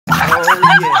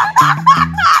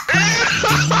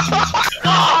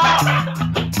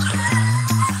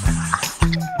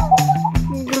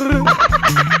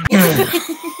yeah.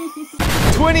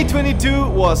 2022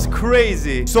 was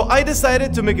crazy, so I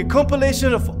decided to make a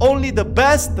compilation of only the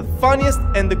best, the funniest,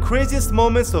 and the craziest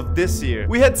moments of this year.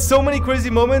 We had so many crazy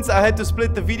moments, I had to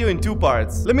split the video in 2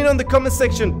 parts. Let me know in the comment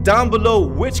section down below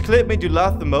which clip made you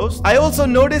laugh the most. I also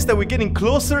noticed that we're getting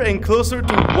closer and closer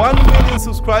to 1 million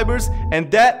subscribers, and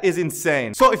that is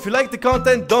insane. So if you like the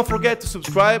content, don't forget to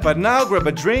subscribe. But now grab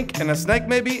a drink and a snack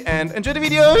maybe, and enjoy the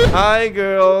video. Hi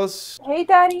girls. Hey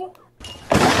daddy.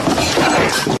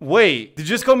 Wait, did you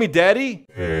just call me daddy?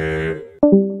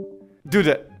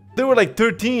 Dude, they were like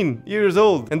 13 years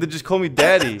old and they just called me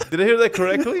daddy. Did I hear that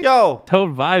correctly? Yo.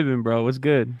 Toad vibing, bro. What's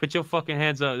good? Put your fucking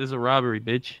hands up. This is a robbery,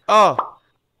 bitch. Oh,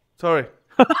 sorry.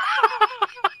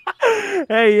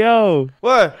 Hey, yo.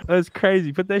 What? That's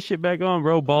crazy. Put that shit back on,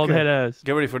 bro. Bald head ass.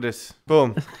 Get ready for this.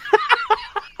 Boom.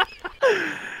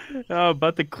 I'm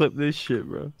about to clip this shit,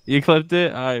 bro. You clipped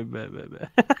it? All right, bet.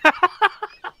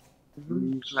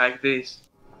 Like this.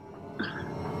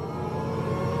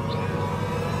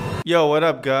 Yo, what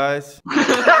up, guys?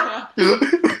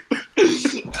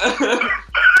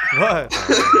 What?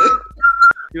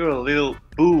 You're a little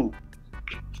boo.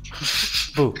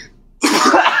 Boo.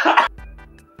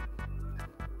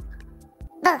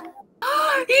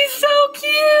 He's so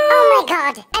cute! Oh my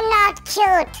god, I'm not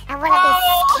cute. I wanna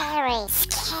be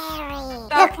scary.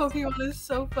 That Look, Pokemon is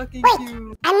so fucking wait,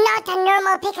 cute. I'm not a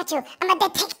normal Pikachu. I'm a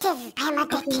detective. I'm a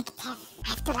detective. I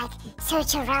have to like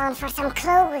search around for some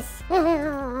clues.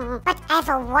 But I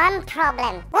have one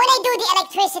problem. When I do the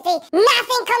electricity,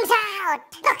 nothing comes out.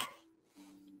 Look.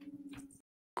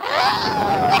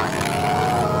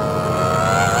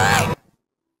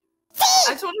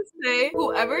 I just want to say,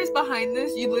 whoever is behind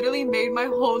this, you literally made my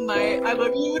whole night. I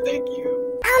love you, thank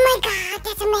you. Oh my god,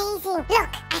 that's amazing. Look,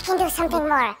 I can do something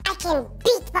more. I can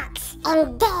beatbox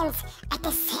and dance at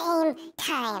the same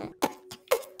time.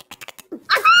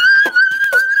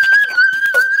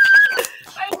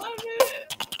 I love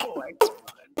it. Oh my god.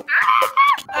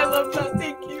 I love that,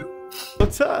 thank you.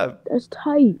 What's up? That's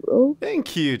tight, bro.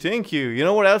 Thank you, thank you. You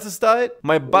know what else is tight?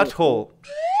 My butthole.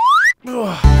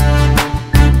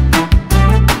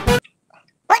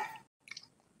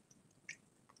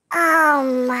 Oh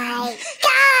my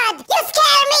god! You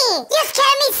scare me! You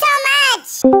scare me so much!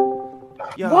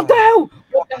 Yo. What the hell?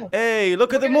 Hey,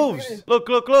 look at the moves. Look.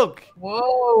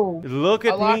 Whoa. Look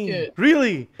at I like me. it.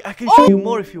 Really? I can show you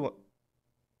more if you want.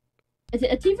 Is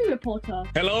it a TV reporter?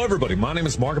 Hello, everybody. My name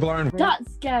is Markiplier. And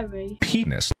That's scary.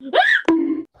 penis.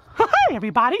 Hi,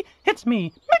 everybody. It's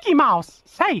me, Mickey Mouse.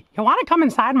 Say, you want to come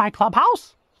inside my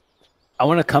clubhouse? I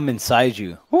want to come inside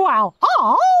you. Well,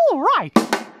 all right.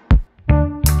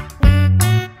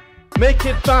 Make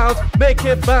it bounce, make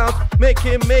it bounce, make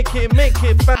it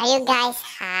bounce. Are you guys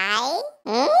high?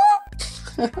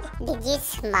 Did you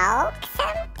smoke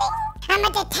something? I'm a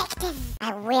detective.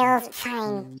 I will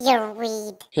find your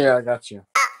weed. Here, I got you.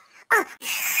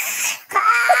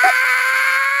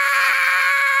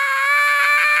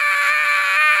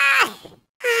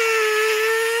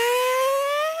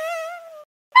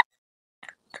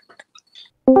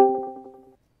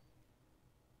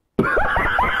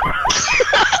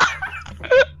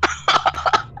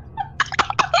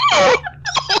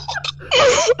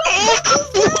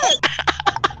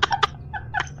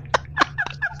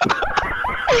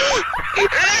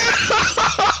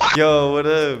 Yo, what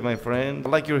up, my friend? I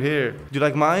like your hair. Do you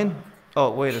like mine?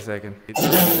 Oh, wait a second.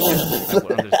 I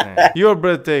would understand. You're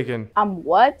breathtaking. I'm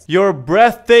what? You're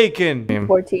breathtaking.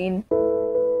 14.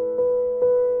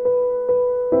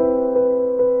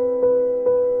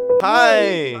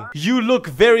 Hi. You look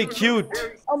very cute.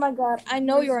 Oh my god, I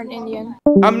know you're an Indian.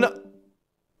 I'm not.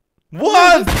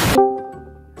 What?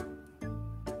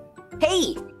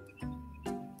 Hey!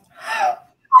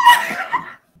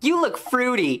 You look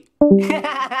fruity.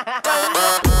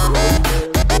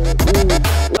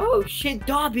 Oh shit,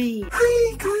 Dobby!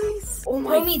 Hi guys. Oh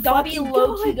my Homie, Dobby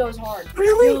low-key goes hard.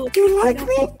 Really? Do you like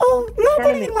me? Oh,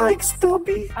 nobody likes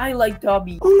Dobby. I like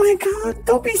Dobby. Oh my god,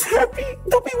 Dobby's happy.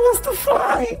 Dobby wants to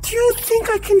fly. Do you think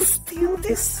I can steal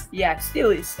this? Yeah, steal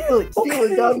it,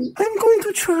 okay. Dobby. I'm going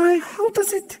to try. How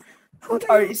does it? How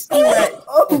do you steal it?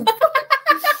 Oh,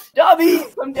 Dobby,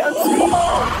 come down.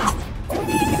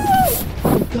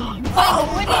 Oh god.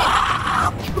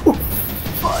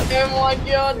 Oh my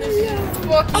god, this is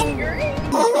fucking great.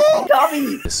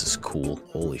 Dobby. This is cool.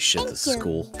 Holy shit, this is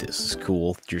cool. This is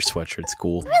cool. Your sweatshirt's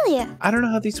cool. Really? I don't know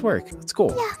how these work. It's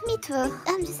cool. Yeah, me too.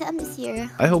 I'm just here.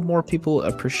 I hope more people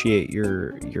appreciate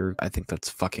your I think that's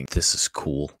fucking. This is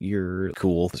cool. You're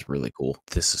cool. This is really cool.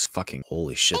 This is fucking.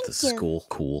 Holy shit, this is cool.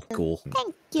 Cool. Cool.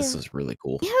 Thank you. This is really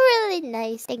cool. You're really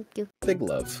nice. Thank you. Big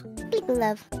love. Big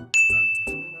love.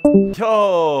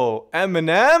 Yo,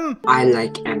 Eminem? I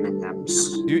like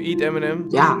M&Ms. Do you eat M&M?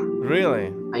 Yeah.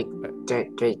 Really? Like they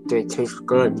taste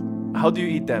good. How do you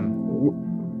eat them?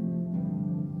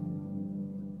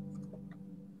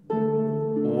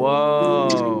 Whoa.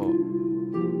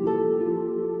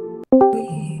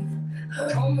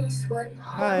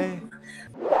 Hi.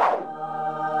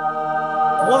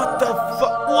 What the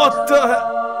fuck? What the?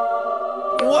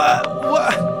 What?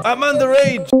 I'm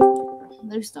underage.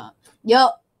 No, stop. Yo.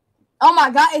 Oh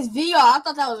my god, it's VR. I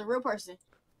thought that was a real person.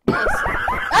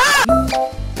 Ah!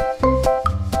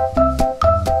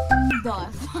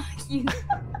 Dog, fuck you.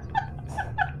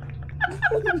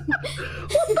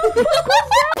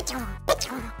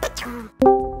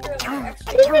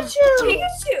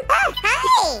 Pikachu! Oh,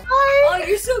 hi! Oh,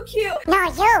 you're so cute. No,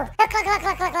 you!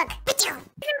 Look!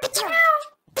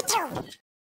 Pikachu!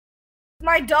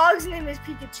 My dog's name is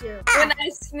Pikachu. When I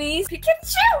sneeze,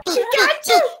 Pikachu!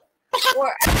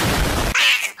 Or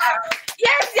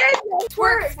yes.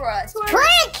 Twerk for us.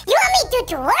 Twerk? You want me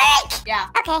to twerk? Yeah.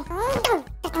 Okay. Okay.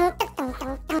 Oh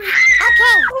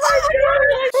my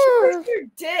god, your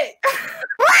dick.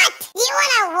 What? You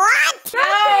wanna what? No,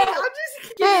 I'm just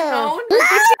getting on.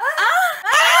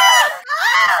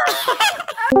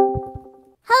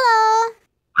 Hello.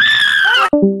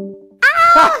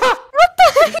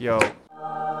 Yo.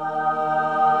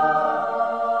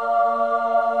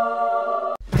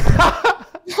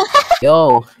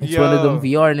 Yo, it's one of Yo. them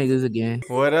VR niggas again.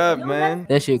 What up, man?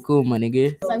 That shit cool, my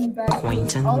nigga.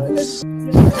 Acquaintance.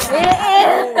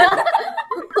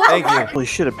 Thank you. Holy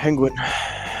shit, a penguin.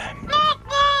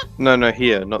 No,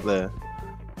 here, not there.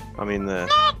 I mean there.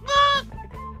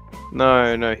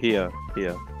 No, here.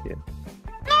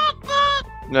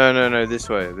 No,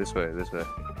 this way.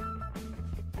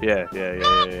 Yeah.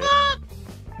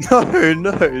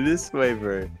 No, this way,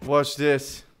 bro. Watch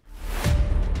this.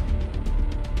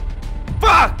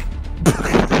 Fuck!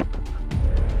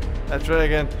 Let's try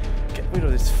again. Get rid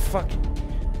of this fucking.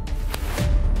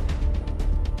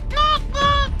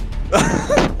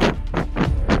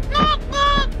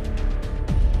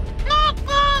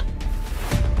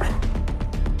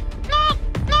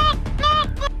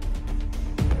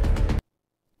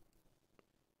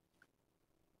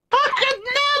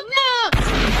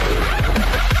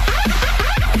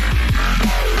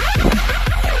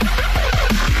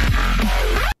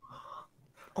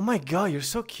 Oh my god, you're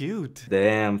so cute.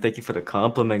 Damn, thank you for the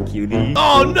compliment, cutie.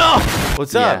 Oh no!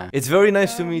 What's up? Yeah. It's very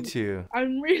nice to meet you.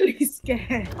 I'm really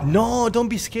scared. No, don't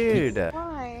be scared.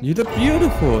 Why? You look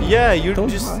beautiful. Yeah, you're Don't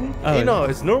just. lie. You know,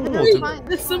 it's normal.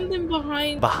 There's something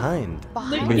behind. Behind.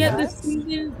 Like, yeah, there's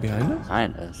something. Behind us?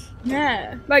 Behind us.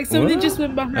 Yeah, like something What? just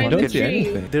went I behind the don't see tree.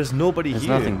 anything. There's nobody There's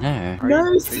here. nothing there.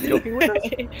 No, I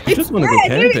just want to go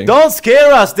camping. Don't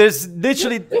scare us. There's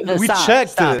literally. We Stop,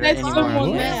 checked stop. it. there's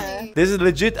someone there. This is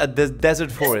legit a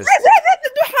desert forest.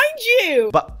 Behind you.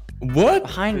 But What?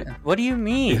 Behind? What do you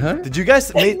mean? Behind? did you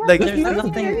guys make like? There's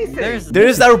nothing.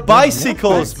 There's our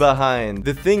bicycles behind.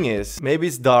 The thing is, maybe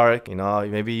it's dark. You know,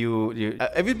 maybe you.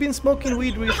 Have you been smoking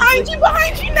weed recently?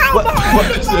 Behind you now. What?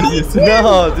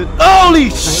 No, dude. Holy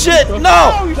shit!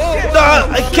 No! No!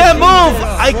 I can't move!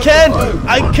 I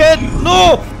can't!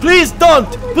 No! Please don't!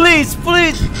 Please!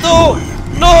 No!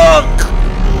 No!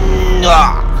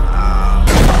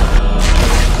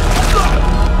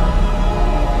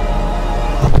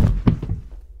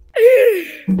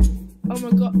 Oh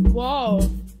my god! Wow.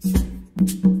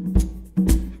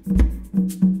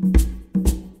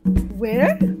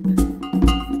 Where?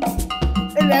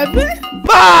 11?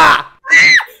 Bah!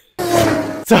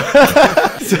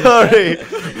 Sorry.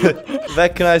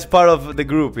 Vecna is part of the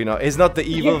group, you know. It's not the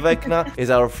evil Vecna, it's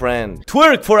our friend.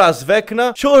 Twerk for us,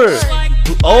 Vecna. Sure.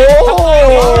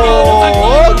 Oh,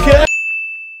 okay.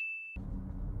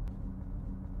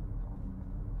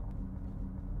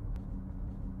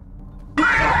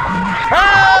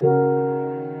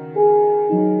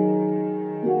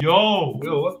 Yo,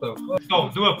 what the fuck? Go,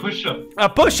 do a push-up. A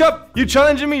push-up? You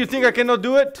challenging me? You think I cannot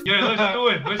do it? Yeah, let's do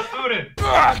it. Let's do it.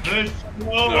 Let's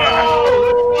go.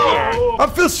 I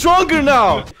feel stronger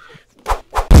now.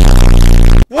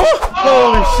 Whoa!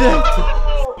 Holy shit!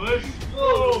 Let's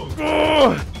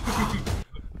go.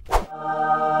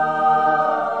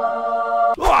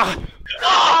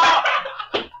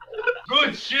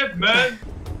 Good shit, man.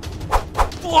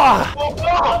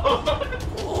 What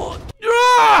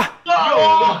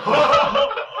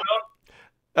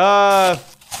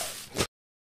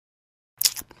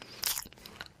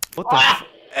the f-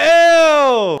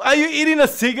 Ew! Are you eating a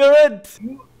cigarette?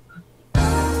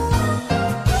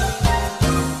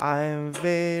 I'm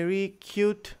very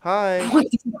cute. Hi. Look,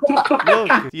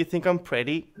 do you think I'm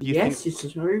pretty? Do you Yes, think... it's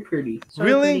very pretty. So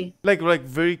Really? pretty. Like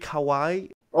very kawaii?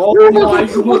 Oh my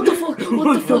god, what the fuck?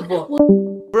 What the fuck?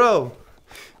 Bro,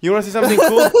 you wanna see something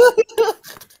cool?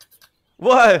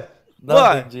 What? Nothing,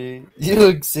 What? G. You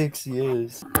look 6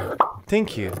 years.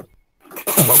 Thank you.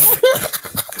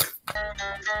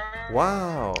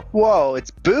 Wow. Whoa,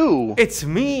 it's Boo. It's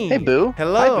me. Hey, Boo.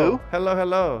 Hello. Hi, Boo. Hello,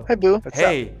 hello. Hi, Boo. What's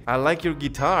Hey, I like your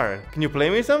guitar. Can you play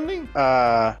me something?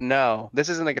 No. This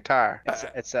isn't a guitar.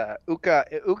 It's a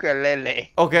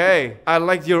ukulele. Okay, I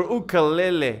like your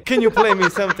ukulele. Can you play me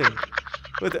something?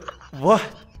 What?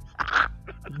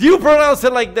 Do you pronounce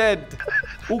it like that?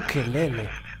 Ukulele.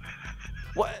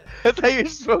 What? I thought you were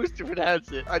supposed to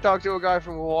pronounce it. I talked to a guy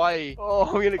from Hawaii. Oh,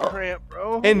 I'm gonna cramp,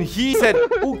 bro. And he said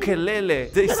ukulele.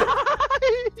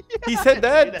 He said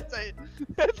that? That's how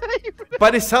you pronounce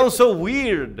But it sounds so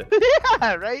weird.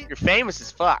 Yeah, right? You're famous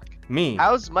as fuck. Me.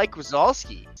 How's Mike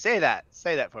Wazowski? Say that.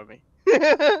 Say that for me.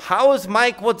 How is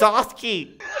Mike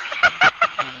Wazowski?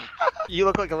 You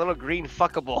look like a little green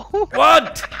fuckable.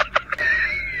 What?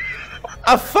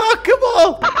 A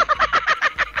fuckable?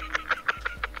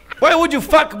 Why would you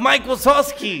fuck Mike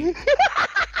Wazowski?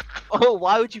 Oh,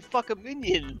 why would you fuck a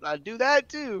minion? I'd do that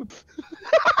too.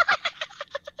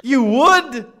 You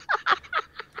would?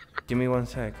 Give me 1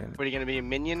 second. What, are you gonna be a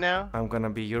minion now? I'm gonna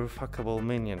be your fuckable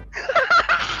minion.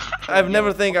 I've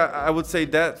never think I would say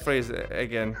that phrase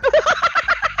again.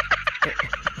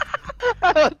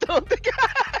 I don't think I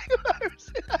would ever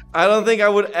say that. I don't think I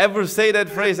would ever say that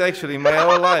phrase actually in my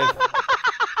whole life.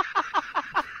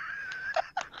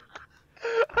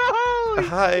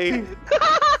 Hi.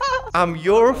 I'm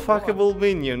your fuckable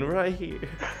minion right here.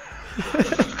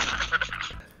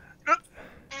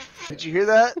 Did you hear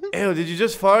that? Ew, did you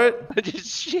just fart? I just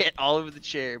shit all over the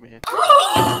chair, man.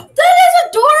 That is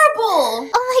adorable!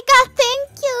 Oh my god, thank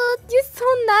you. You're so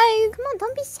nice. Come on,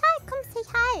 don't be shy. Come say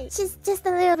hi. She's just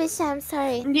a little bit shy. I'm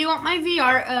sorry. Do you want my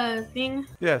VR thing?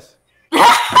 Yes.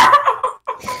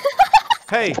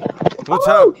 Hey, what's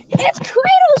up? It's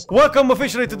Kratos! Welcome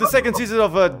officially to the second season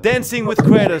of Dancing with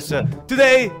Kratos.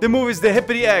 Today, the movie is the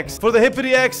Hippity X. For the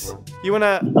Hippity X, you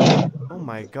wanna... Oh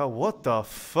my god, what the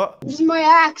fuck? This is my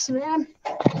axe, man.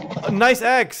 A nice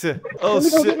axe. Oh Let me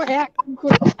go get shit. my axe.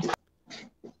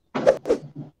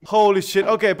 Holy shit.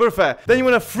 Okay, perfect. Then you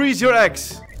wanna freeze your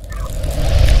X.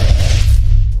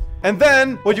 And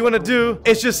then, what you wanna do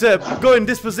is just go in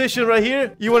this position right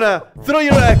here. You wanna throw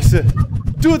your X.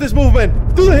 Do this movement.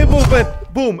 Do the hip movement.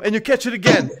 Boom. And you catch it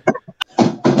again.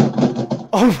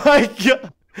 Oh my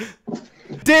god.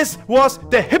 This was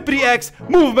the Hippity X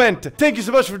movement. Thank you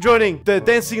so much for joining the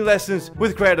Dancing Lessons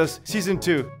with Kratos Season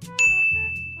 2.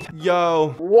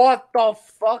 Yo. What the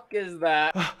fuck is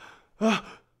that?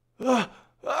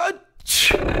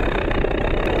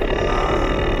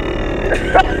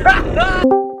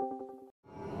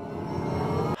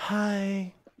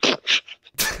 Hi.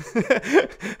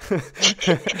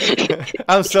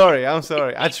 I'm sorry. I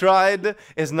tried.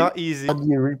 It's not easy. How do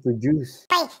you reproduce?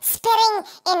 By spitting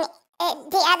in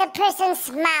the other person's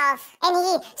mouth, and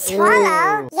he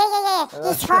swallows. Yeah.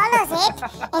 He swallows it,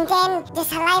 and then the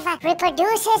saliva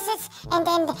reproduces it, and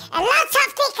then lots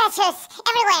of Pikachus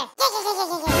everywhere.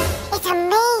 Yeah. It's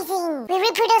amazing. We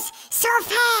reproduce so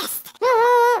fast.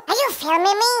 Are you filming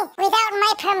me without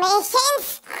my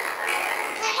permissions?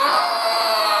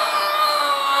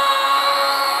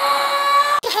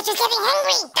 Pikachu's getting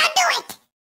hungry. Don't do it.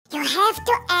 You have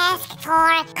to ask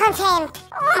for consent.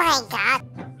 Oh my god.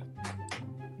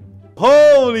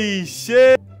 Holy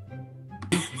shit.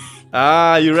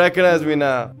 Ah, you recognize me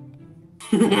now.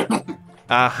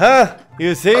 Uh-huh.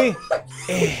 You see?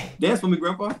 Dance for me,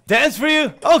 Grandpa. Dance for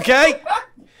you? Okay.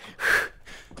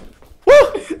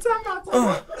 Woo!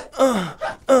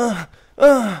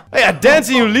 Hey, I dance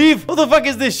and you leave? What the fuck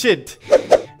is this shit?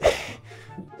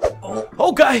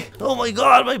 Okay. Oh my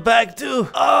god, my back too.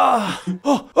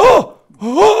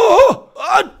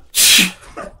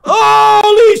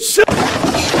 Holy shit!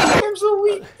 I'm so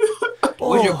weak.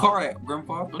 Where's your car at,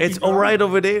 Grandpa? It's all right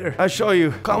over there. I'll show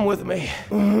you. Come with me.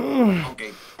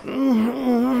 Okay.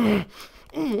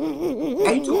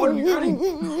 Hey, you told me running.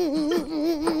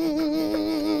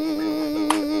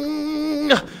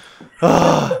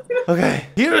 Okay.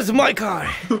 Here is my car.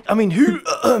 I mean, here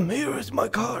is my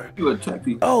car. You attack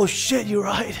people. Oh shit, you're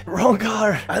right. Wrong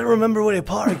car. I don't remember where I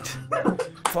parked.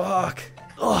 Fuck.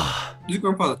 Oh. This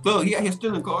grandpa's a thug. He out here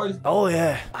stealing cars. Oh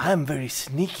yeah, I'm very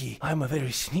sneaky. I'm a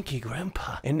very sneaky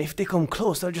grandpa. And if they come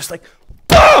close, I'll just like,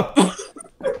 BAM! I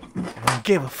don't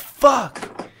give a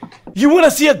fuck. You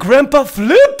wanna see a grandpa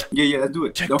flip? Yeah, let's do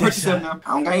it. Check Don't hurt this yourself out. now.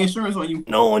 I don't got any insurance on you.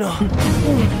 No.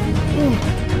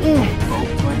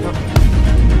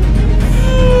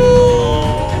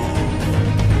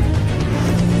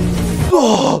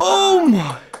 Oh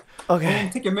my. Okay.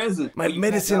 Take your medicine. My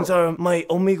medicines are my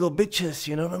Omegle bitches,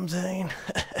 you know what I'm saying?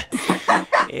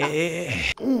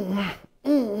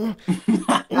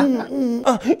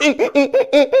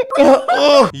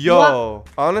 Yo,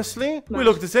 honestly, we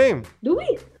look the same. Do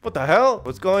we? What the hell?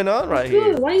 What's going on right Good.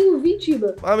 here? Why are you a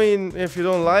VTuber? I mean, if you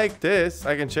don't like this,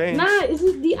 I can change. Nah, is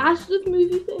it the Ashlet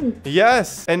movie thing?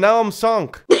 Yes, and now I'm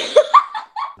sunk.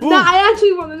 Nah, I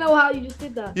actually want to know how you just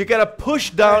did that. You gotta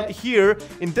push down here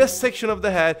in this section of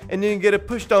the head, and then you gotta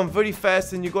push down very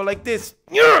fast, and you go like this.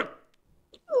 I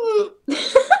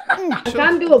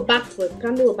can't do a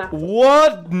backflip.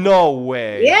 What? No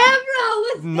way. Yeah, bro.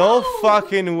 Let's No go.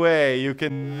 fucking way. You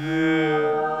can.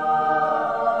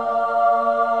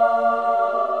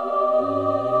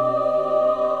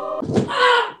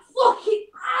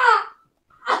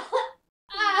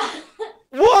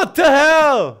 What the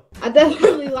hell? I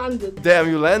definitely landed. Damn,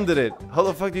 you landed it. How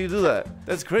the fuck do you do that?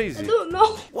 That's crazy. I don't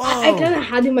know. Wow. I kind of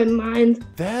had in my mind.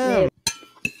 Damn.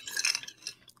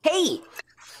 Hey!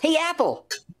 Hey, Apple!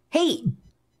 Hey!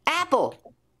 Apple!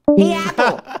 Hey,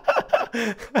 Apple!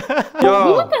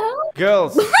 Yo, What the hell?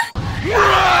 girls.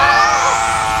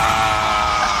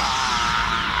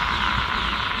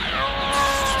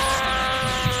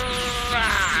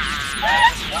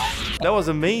 That was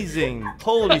amazing.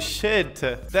 Holy shit.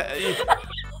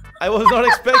 I was not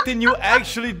expecting you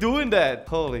actually doing that.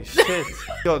 Holy shit.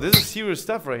 Yo, this is serious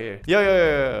stuff right here. Yo.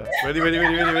 Ready.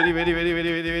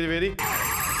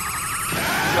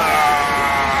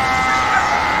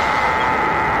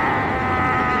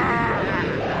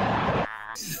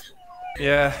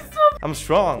 Yeah, I'm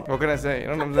strong. What can I say? You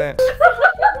know what I'm saying?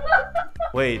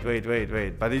 Wait.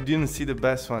 But you didn't see the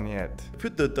best one yet.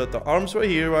 Put the arms right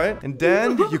here, right? And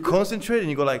then you concentrate and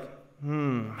you go like,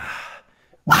 Oh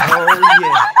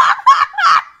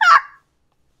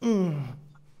yeah.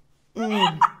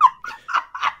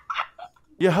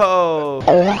 Yo.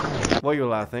 Why are you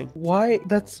laughing? Why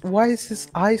is his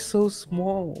eye so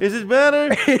small? Is it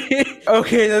better?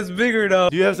 Okay, that's bigger now.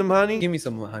 Do you have some honey? Give me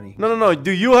some honey. No.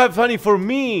 Do you have honey for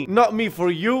me? Not me for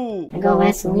you. I got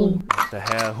Vaseline. What the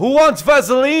hell? Who wants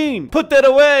Vaseline? Put that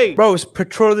away. Bro, it's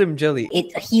petroleum jelly.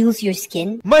 It heals your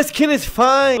skin. My skin is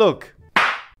fine. Look.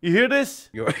 You hear this?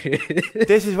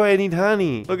 This is why I need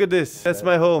honey. Look at this. That's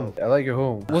my home. I like your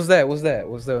home. What's that? What's the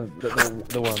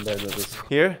one there?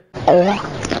 Here?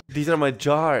 These are my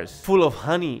jars full of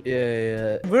honey.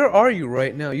 Yeah. Where are you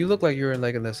right now? You look like you're in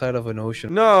the side of an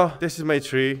ocean. No, this is my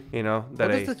tree. You know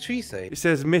that. What does the tree say? It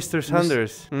says Mr.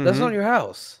 Sanders. That's not your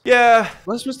house. Yeah.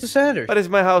 What's Mr. Sanders? But it's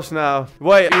my house now.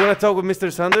 Why? You wanna talk with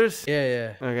Mr. Sanders?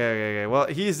 Yeah. Okay. Well,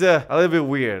 he's a little bit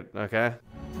weird. Okay.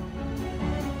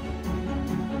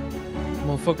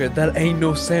 Motherfucker, that ain't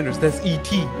no Sanders. That's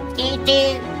E.T.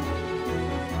 E.T.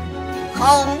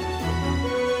 Home.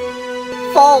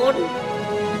 Phone.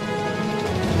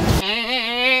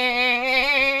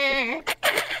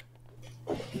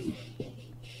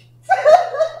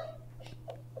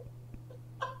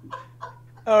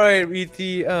 Alright,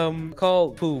 E.T. Call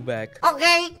Pooh back.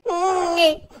 Okay.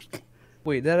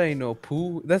 Wait, that ain't no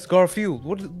Pooh. That's Garfield.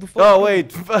 What the fuck? Oh,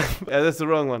 wait. Yeah, that's the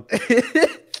wrong one.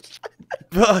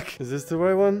 Fuck. Is this the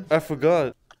right one? I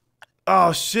forgot.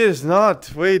 Oh, shit, it's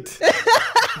not. Wait.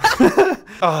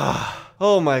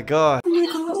 Oh my god. Oh my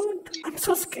god. I'm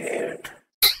so scared.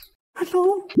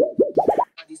 Hello?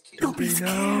 Don't be scared.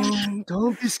 No,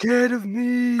 don't be scared of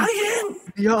me. I am.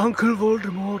 Your Uncle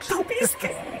Voldemort. Don't be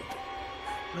scared.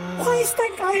 Why is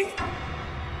that guy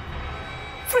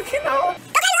freaking out?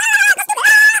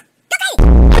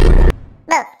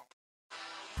 Look.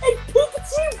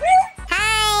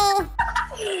 Hi.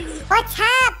 What's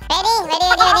up?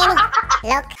 Ready?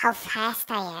 Look how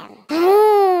fast I am.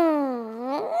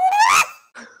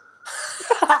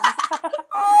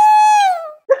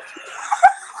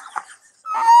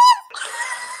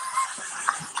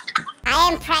 I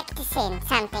am practicing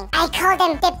something. I call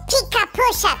them the Pika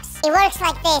push-ups. It works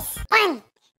like this. 1,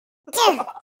 2,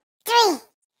 3,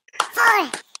 4,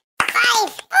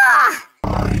 5. Oh!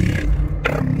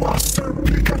 Master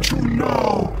Pikachu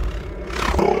now.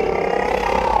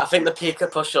 I think the Pika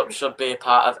push-up should be a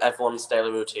part of everyone's daily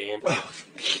routine.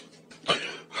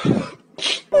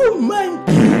 Oh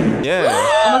my. Yeah.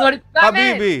 Oh my god, it's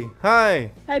Batman. Habibi,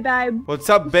 hi. Hey, babe. What's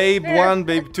up, babe 1,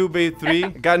 babe 2, babe 3?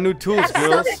 Got new tools,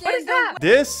 girls. What is that?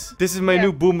 This is my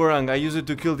new boomerang. I use it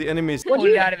to kill the enemies. What do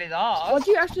you out of his ass? What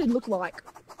do you actually look like?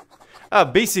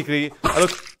 Basically, I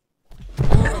look.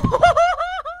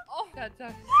 Oh, that's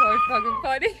so fucking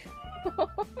funny.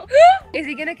 Is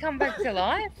he gonna come back to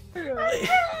life?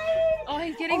 Oh,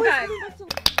 he's getting back.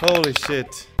 Holy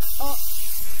shit.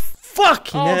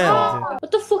 Fucking hell.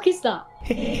 What the fuck is that?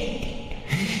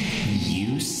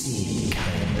 You seem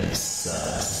kinda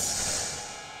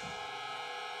sus.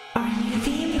 Are you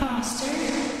the imposter?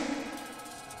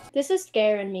 This is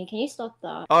scaring me. Can you stop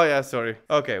that? Oh yeah, sorry.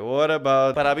 Okay, what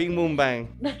about Bada Bing Boom Bang?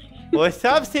 What's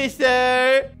up,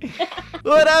 sister?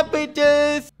 What up,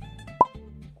 bitches?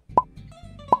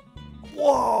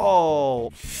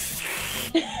 Whoa!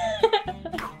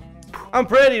 I'm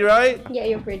pretty, right? Yeah,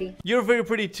 you're pretty. You're very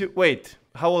pretty too. Wait,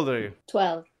 how old are you?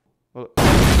 12. Well,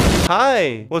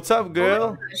 hi, what's up,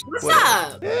 girl? What's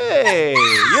up? Hey,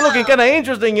 you're looking kind of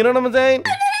interesting. You know what I'm saying?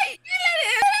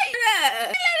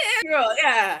 Girl,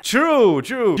 yeah. True,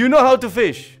 true. You know how to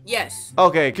fish? Yes.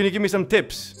 Okay, can you give me some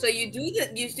tips? So you do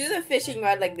the fishing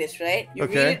rod like this, right? You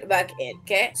Okay. read it back in,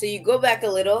 okay? So you go back a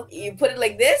little, you put it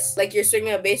like this, like you're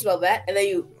swinging a baseball bat, and then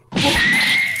you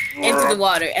into the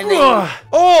water, and then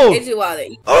you into the water.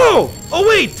 Oh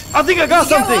wait, I think I got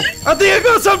something. I think I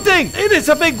got something. It is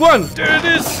a big one. There it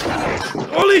is.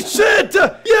 Holy shit.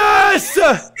 Yes.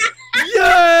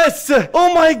 Yes.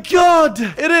 Oh my god.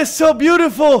 It is so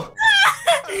beautiful.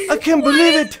 I can't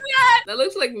believe it. That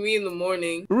looks like me in the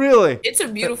morning. Really? It's a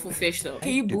beautiful fish, though.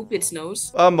 Can you boop its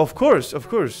nose? Of course.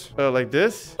 Like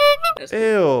this.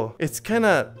 Ew. It's kind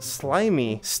of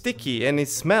slimy, sticky, and it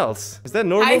smells. Is that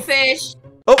normal? Hi, fish.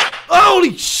 Oh,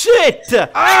 holy shit!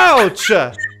 Ouch!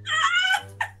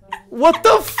 What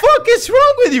the fuck is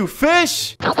wrong with you,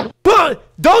 fish? But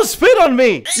don't spit on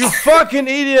me, you fucking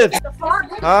idiot!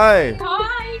 Hi.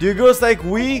 Hi. Do you girls like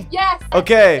Wii? Yes.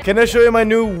 Okay, can I show you my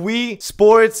new Wii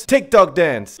Sports TikTok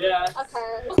dance? Yeah.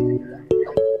 Okay.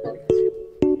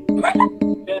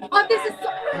 Oh, this is so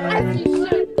as you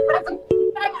should.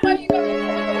 That's what you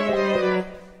guys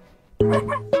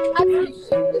as you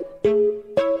should.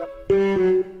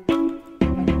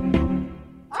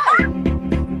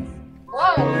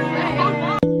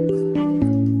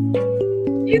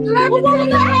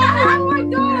 Oh my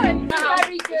god!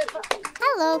 Very good.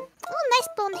 Hello. Oh, nice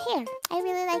blonde hair. I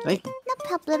really like it. No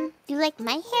problem. You like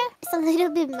my hair? It's a little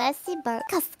bit messy, but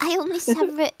because I only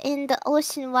shower in the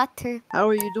ocean water. How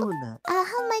are you doing that?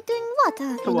 How am I doing what?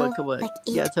 Come on, come on. Like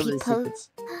Yeah, eat tell me the people. secrets.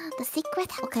 The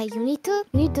secret? Okay, you need to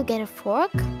get a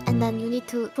fork, and then you need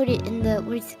to put it in the,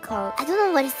 what is it called? I don't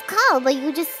know what it's called, but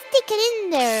you just stick it in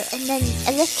there, and then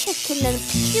electric, and then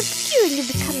pew pew, and you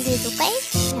become this, okay?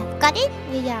 Yeah, got it?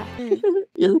 Yeah.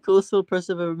 You're the coolest little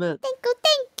person I've ever met. Thank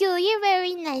you. You're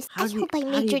very nice. I hope I how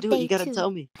made do your you do it? day You gotta too.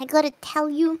 tell me. I gotta tell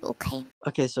you. Okay.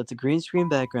 Okay, so it's a green screen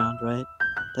background, right?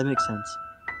 That makes sense.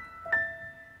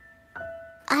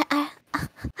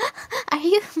 Are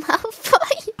you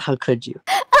Malfoy? How could you?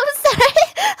 I'm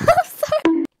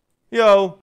sorry.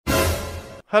 Yo.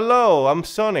 Hello, I'm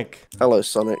Sonic. Hello,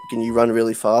 Sonic. Can you run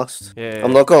really fast? Yeah.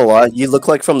 I'm not gonna lie, you look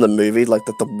like from the movie, like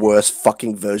the worst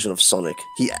fucking version of Sonic.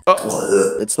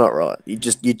 It's not right. You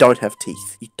don't have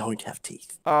teeth. You don't have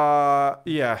teeth.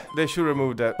 Yeah, they should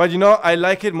remove that. But you know, I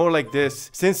like it more like this.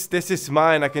 Since this is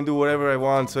mine, I can do whatever I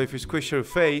want. So if you squish your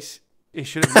face, it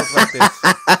shouldn't look like this.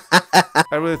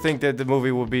 I really think that the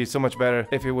movie would be so much better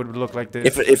if it would look like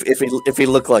this. If he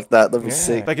looked like that, that'd be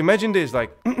sick. Like imagine this,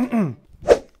 like.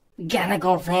 Gotta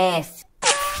go fast.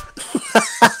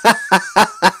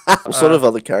 What sort of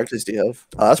other characters do you have?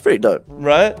 Oh, that's pretty dope.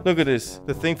 Right? Look at this.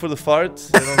 The thing for the farts.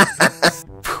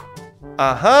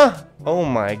 Oh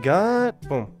my god.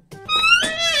 Boom.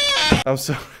 I'm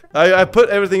sorry. I put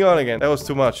everything on again. That was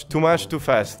too much. Too much, too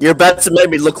fast. You're about to make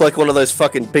me look like one of those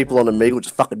fucking people on Omegle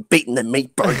just fucking beating their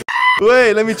meat, bro.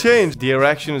 Wait, let me change. The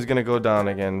erection is gonna go down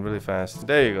again really fast.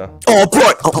 There you go. Oh,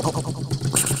 bro!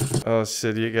 Oh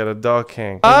shit, you got a dog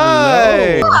king.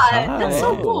 Hi! That's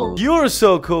so cool. You're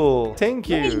so cool. Thank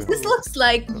you. This looks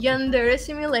like Yandere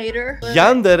Simulator.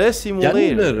 Yandere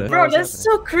Simulator. Bro, that's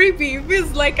so creepy. It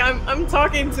feels like I'm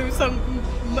talking to some.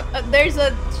 There's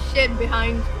a shit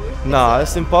behind. Nah,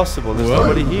 it's impossible. There's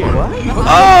nobody here.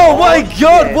 Oh my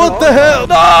god, what the hell?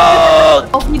 No!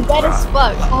 Oh, he's dead as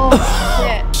fuck. Oh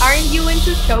shit. Aren't you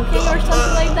into choking or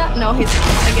something like that? No, he's not.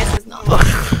 I guess he's not.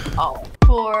 Oh,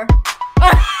 poor.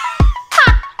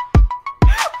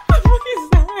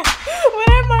 What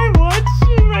am I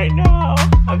watching right now?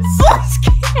 I'm so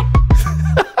scared.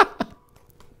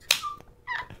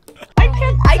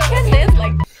 I can't live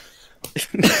like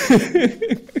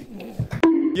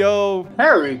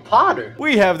Harry Potter.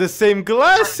 We have the same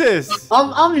glasses.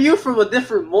 I'm you from a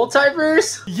different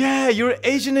multiverse. Yeah, you're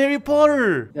Asian Harry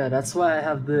Potter. Yeah, that's why I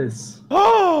have this.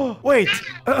 Oh, wait.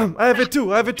 I have it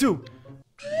too. I have it too.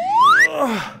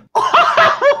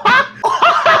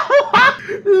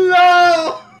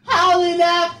 No! How did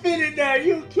that fit in there?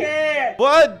 You can't!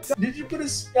 What? Did you put a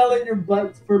spell in your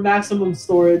butt for maximum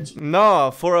storage?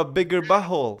 No, for a bigger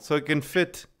butthole, so it can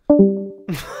fit.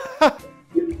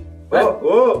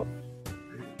 Oh!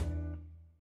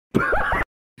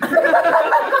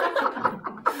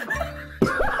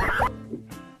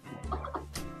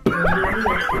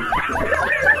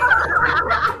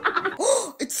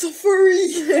 It's a furry!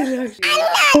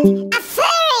 I'm not a furry!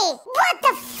 What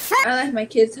the fuck? I like my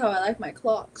kids how I like my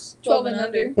clocks. 12 and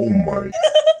under.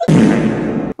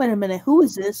 Wait a minute, who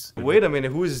is this? Wait a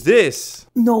minute, who is this?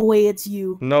 No way it's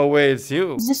you. No way, it's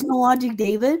you. Is this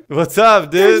NoLogicDavid? What's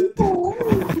up, dude?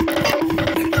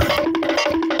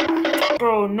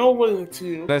 Bro, no way it's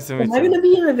you. Nice to meet Am I you. gonna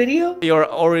be in the video? You're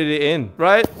already in,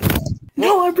 right?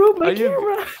 No, I broke my Are you-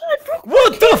 camera.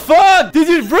 What the fuck? Did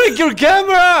you break your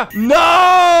camera?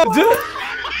 No! Dude.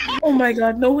 Oh my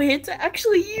god, no way, it's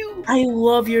actually you. I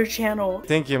love your channel.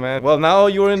 Thank you, man. Well, now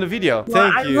you're in the video.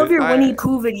 Well, Thank you. I love your Winnie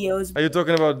Pooh videos. Are you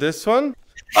talking about this one?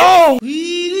 Oh!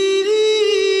 Wait!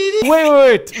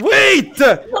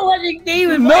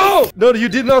 NoLogicDavid. No! No, you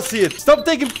did not see it. Stop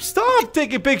taking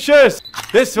pictures.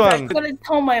 This I one. gotta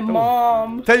tell my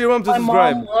mom. Tell your mom to My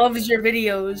subscribe. mom loves your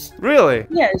videos. Really?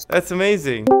 Yes. That's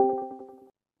amazing.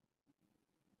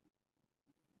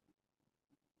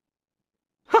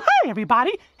 Hey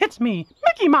everybody, it's me,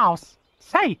 Mickey Mouse.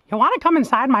 Say, you want to come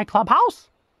inside my clubhouse?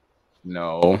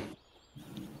 No.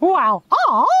 Well,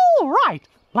 all right,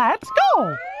 let's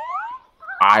go.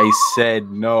 I said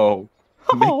no.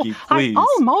 Mickey, please. I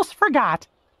almost forgot.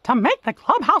 To make the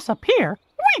clubhouse appear,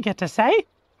 we get to say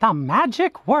the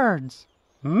magic words.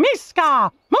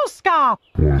 Miska, Muska.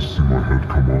 Want to see my head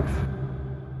come off?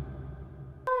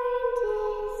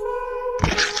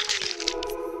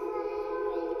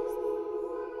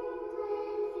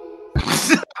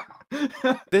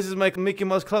 This is my Mickey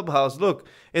Mouse clubhouse. Look,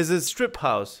 it's a strip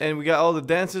house. And we got all the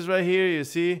dancers right here, you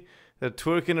see? They're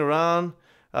twerking around.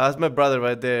 That's my brother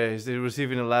right there. He's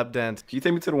receiving a lap dance. Can you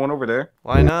take me to the one over there?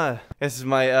 Why not? This is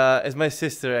my it's my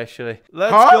sister actually.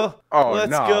 Let's Huh? go. Oh,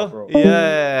 Let's nah, go. bro.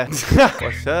 Yeah.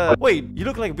 What's up? Wait, you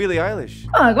look like Billie Eilish.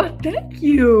 Oh god, thank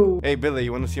you. Hey Billy,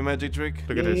 you wanna see a magic trick?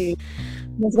 Look at this.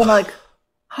 It's gonna like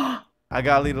I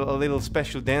got a little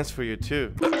special dance for you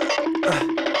too.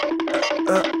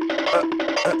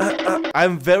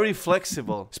 I'm very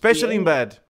flexible, especially in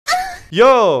bed.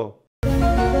 Yo!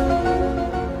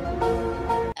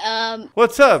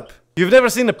 What's up? You've never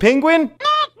seen a penguin?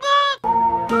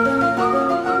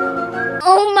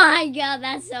 Oh my god,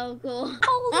 that's so cool.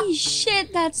 Holy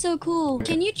shit, that's so cool.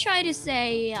 Can you try to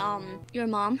say, your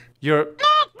mom? Your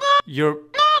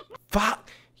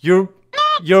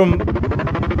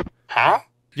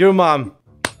mom.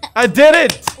 I did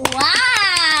it!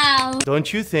 Wow!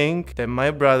 Don't you think that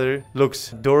my brother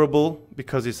looks adorable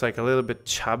because he's like a little bit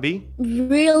chubby?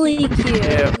 Really cute.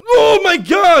 Yeah. Oh my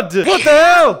god! What the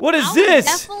hell? What is this?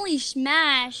 Definitely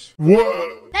smash.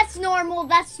 What? That's normal,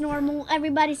 that's normal.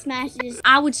 Everybody smashes.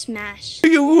 I would smash.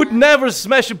 You would never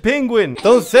smash a penguin.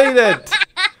 Don't say that.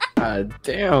 God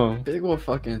damn. Big ol'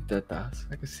 fucking tetas.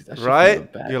 I can see that shit. Right?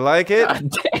 You like it? God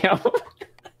damn.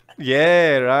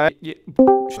 Yeah, right? Yeah.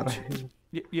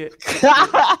 Yeah.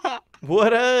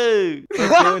 What up?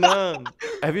 What's going on?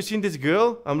 Have you seen this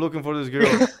girl? I'm looking for this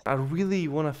girl. I really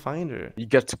want to find her. You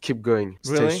got to keep going.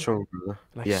 Really? Stay strong, brother.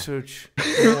 Like Yeah. search.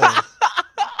 Yeah.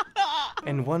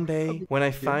 And one day, when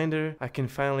I find her, I can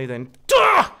finally then.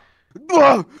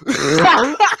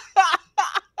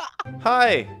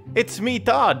 Hi, it's me,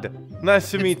 Todd.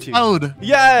 Nice to meet you. Toad.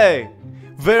 Yay!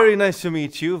 Very nice to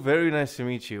meet you. Very nice to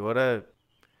meet you. What up?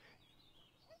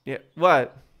 Yeah.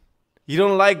 What? You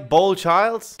don't like bold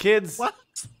childs? Kids? What?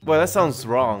 Well, that sounds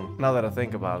wrong, now that I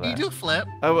think about Can that. you do a flip?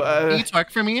 Can Can you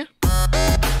twerk for me?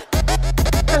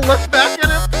 Look back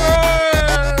at it.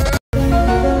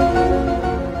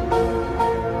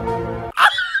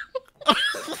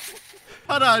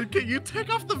 Hold on, can you take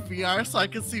off the VR so I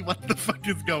can see what the fuck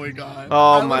is going on?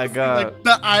 Oh I my wanna see, god. like,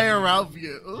 the IRL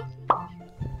view.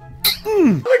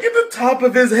 Look at the top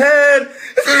of his head.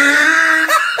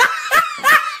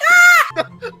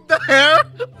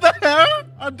 The hair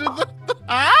under the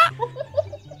ah?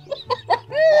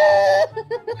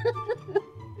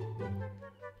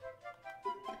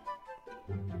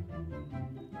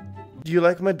 Do you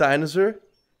like my dinosaur?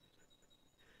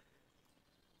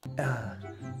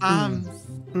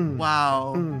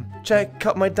 Wow. check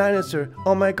out my dinosaur.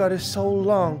 Oh my god, it's so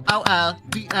long.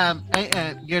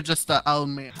 You're just a old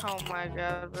man. Oh my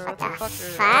god, bro. What the fuck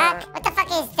is Fuck? that? What the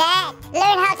fuck is that?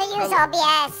 Learn how to use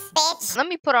OBS, bitch. Let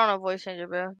me put on a voice changer,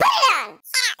 bro. Put it on.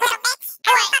 Fuck you.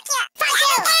 Fuck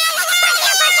you.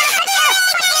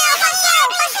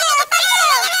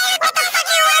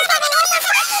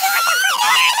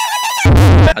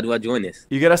 How do I join this?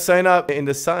 You gotta sign up in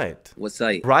the site. What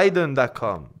site?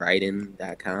 Raiden.com.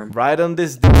 Raiden.com. Right on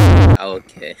this.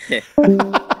 Okay.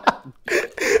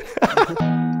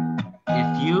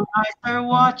 If you guys are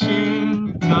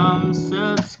watching, come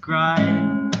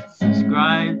subscribe.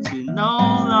 Subscribe to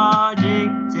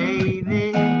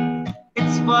NoLogicDavid.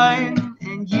 It's fun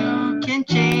and you can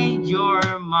change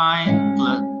your mind.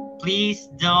 But please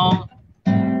don't